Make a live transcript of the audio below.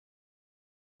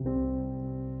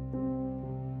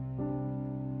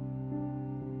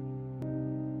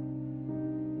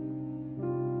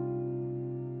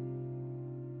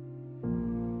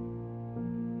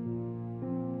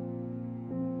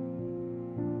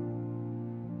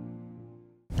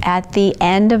At the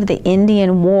end of the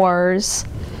Indian Wars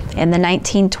in the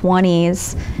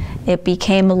 1920s, it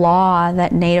became law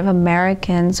that Native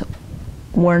Americans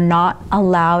were not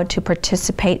allowed to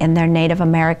participate in their Native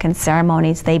American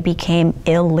ceremonies. They became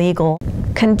illegal.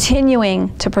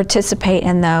 Continuing to participate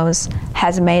in those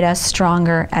has made us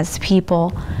stronger as people.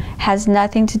 Has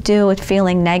nothing to do with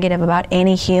feeling negative about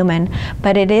any human,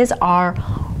 but it is our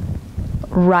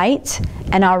right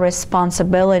and our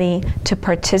responsibility to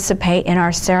participate in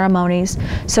our ceremonies.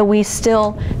 So we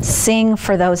still sing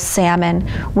for those salmon,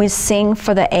 we sing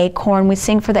for the acorn, we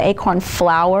sing for the acorn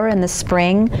flower in the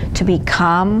spring to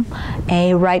become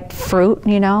a ripe fruit,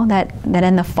 you know, that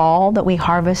in the fall that we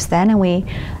harvest then, and we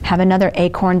have another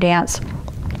acorn dance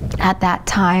at that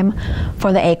time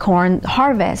for the acorn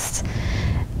harvest.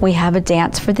 We have a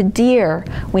dance for the deer.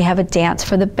 We have a dance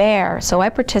for the bear. So I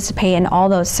participate in all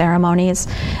those ceremonies.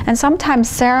 And sometimes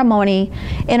ceremony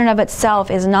in and of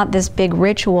itself is not this big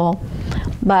ritual,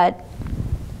 but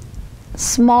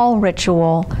small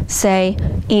ritual, say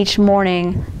each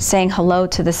morning saying hello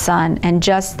to the sun, and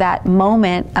just that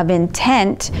moment of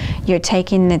intent, you're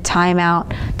taking the time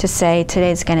out to say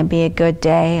today's going to be a good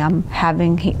day.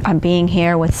 I'm being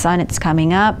here with sun, it's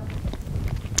coming up.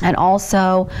 And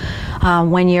also,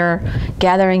 when you're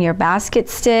gathering your basket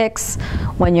sticks,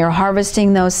 when you're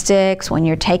harvesting those sticks, when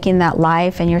you're taking that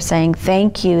life and you're saying,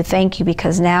 thank you,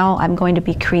 because now I'm going to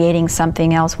be creating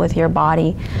something else with your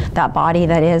body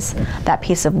that is that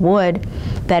piece of wood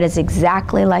that is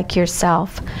exactly like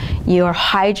yourself. Your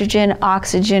hydrogen,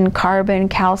 oxygen, carbon,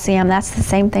 calcium, that's the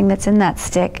same thing that's in that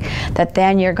stick, that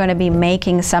then you're going to be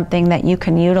making something that you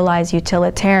can utilize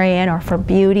utilitarian or for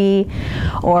beauty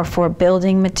or for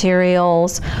building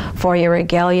materials, for your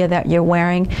regalia that you're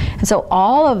wearing. And so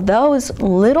all of those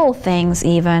little things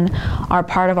even are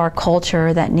part of our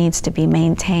culture that needs to be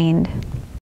maintained.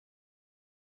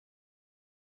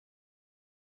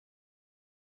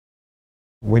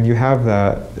 When you have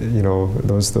that, you know,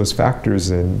 those factors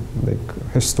in,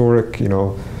 like historic, you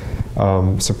know,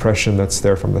 suppression that's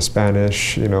there from the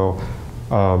Spanish, you know,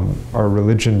 our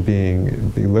religion being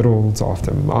belittled,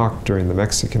 often mocked during the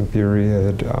Mexican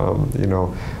period, you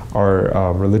know,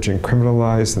 our religion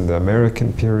criminalized in the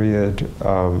American period,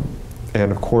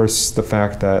 and of course the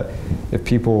fact that if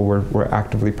people were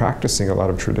actively practicing a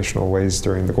lot of traditional ways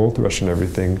during the gold rush and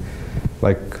everything,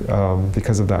 like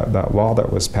because of that law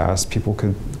that was passed, people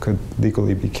could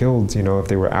legally be killed, you know, if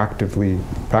they were actively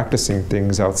practicing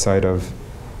things outside of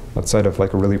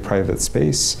like a really private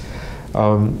space.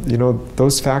 You know,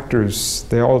 those factors,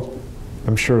 they all,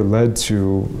 I'm sure, led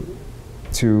to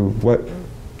what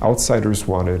outsiders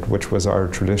wanted, which was our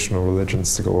traditional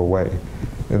religions to go away.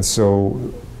 And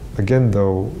so, again,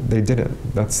 though, they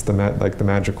didn't. That's the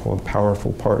magical and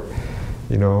powerful part,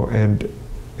 you know, and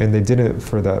they did it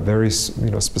for that very, you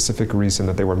know, specific reason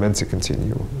that they were meant to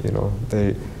continue. You know,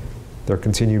 they're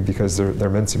continued because they're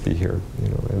meant to be here. You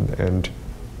know, and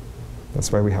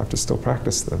that's why we have to still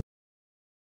practice them.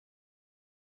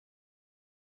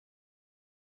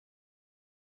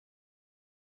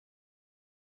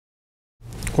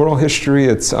 Oral history,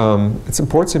 it's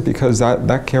important because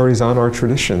that carries on our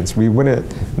traditions. We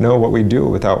wouldn't know what we do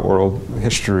without oral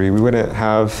history. We wouldn't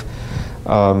have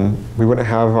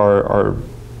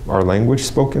our language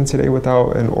spoken today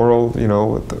without an oral, you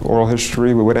know, oral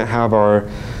history. We wouldn't have our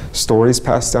stories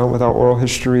passed down without oral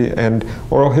history. And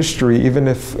oral history, even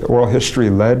if oral history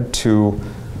led to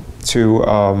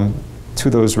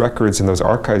those records and those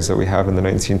archives that we have in the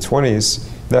 1920s,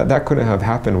 that couldn't have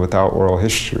happened without oral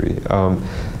history.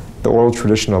 The oral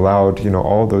tradition allowed, you know,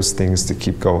 all those things to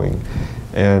keep going.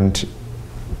 And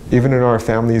even in our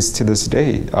families to this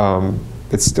day,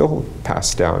 it's still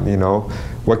passed down, you know.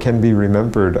 What can be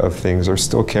remembered of things are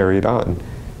still carried on.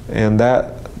 And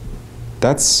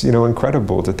that's, you know,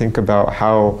 incredible to think about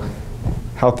how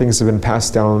things have been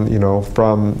passed down, you know,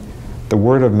 from the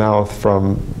word of mouth,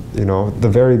 from, you know, the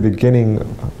very beginning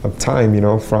of time, you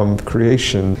know, from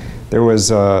creation. There was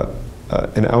an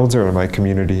elder in my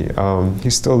community.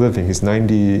 He's still living. He's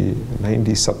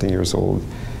 90-something years old,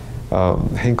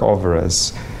 Hank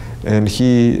Alvarez. And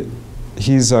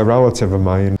he's a relative of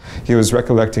mine. He was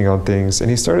recollecting on things, and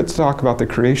he started to talk about the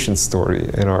creation story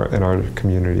in our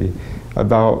community,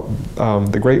 about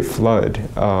the Great Flood,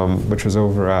 which was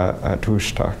over at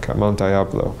Tuxtla, at Mount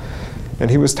Diablo. And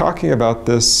he was talking about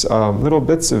this, little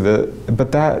bits of it,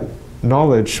 but that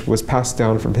knowledge was passed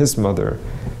down from his mother,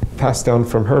 passed down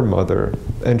from her mother.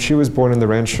 And she was born in the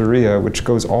Rancheria, which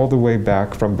goes all the way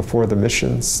back from before the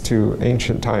missions to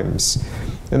ancient times.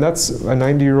 And that's a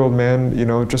 90-year-old man, you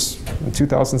know, just in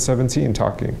 2017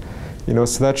 talking. You know,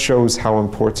 so that shows how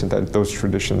important that those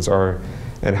traditions are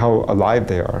and how alive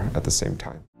they are at the same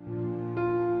time.